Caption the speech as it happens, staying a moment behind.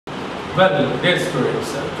Well, dear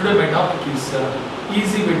students, today my topic is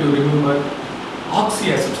easy way to remember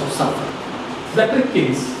oxyacids of sulphur. The trick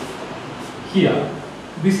is here,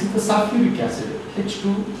 this is the sulfuric acid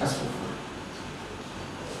H2SO4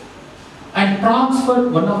 and transfer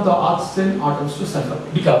one of the oxygen atoms to sulphur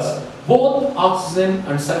because both oxygen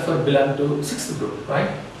and sulphur belong to 6th group,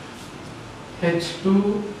 right?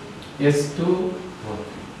 H2S2O3.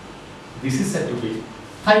 This is said to be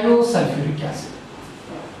thiosulfuric acid.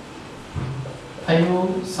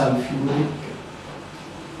 Thiosulfuric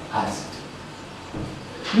acid.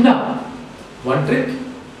 Now, one trick,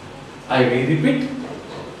 I repeat,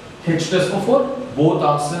 H2SO4, both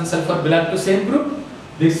oxygen and sulphur belong to same group.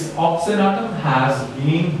 This oxygen atom has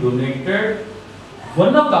been donated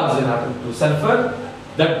one of the oxygen atom to sulphur,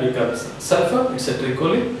 that becomes sulphur, it's a trick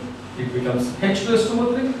only, it becomes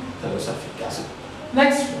H2SO3, thiosulfuric acid.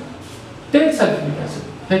 Next one, take sulfuric acid,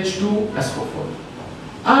 H2SO4.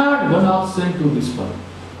 Add one oxygen to this one.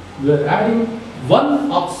 We are adding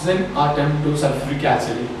one oxygen atom to sulfuric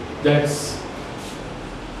acid, that's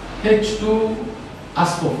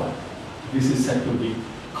H2SO5. This is said to be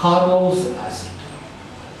Carnot's acid.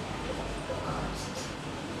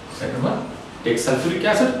 Second one, take sulfuric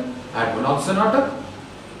acid, add one oxygen atom,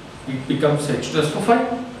 it becomes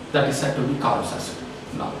H2SO5, that is said to be Carnot's acid.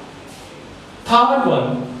 Now, third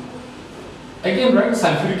one, again write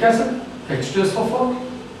sulfuric acid, H2SO4.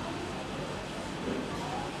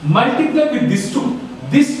 Multiply with these two,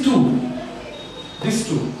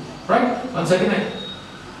 right? Once again,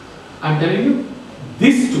 I am telling you,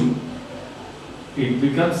 these two, it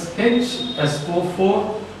becomes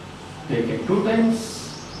HSO4, take it 2 times,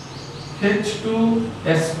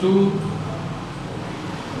 H2S2,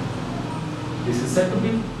 this is said to be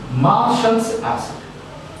Marshall's acid.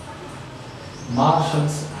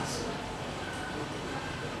 Marshall's acid.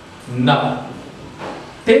 Now,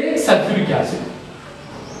 take sulfuric acid,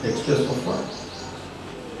 H2SO4.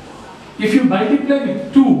 If you multiply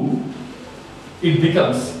with 2, it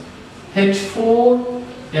becomes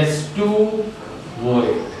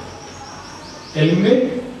H4S2O8.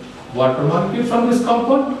 Eliminate water molecule from this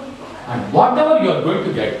compound, and whatever you are going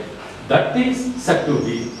to get, that is said to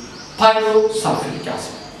be thiosulfuric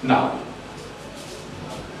acid. Now,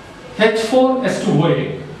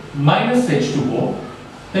 H4S2O8 minus H2O,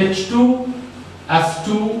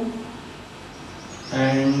 H2S2,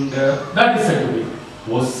 and that is said to be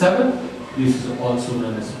O7. This is also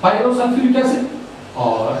known as pyrosulfuric acid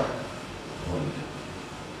or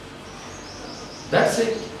that's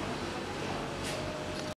it.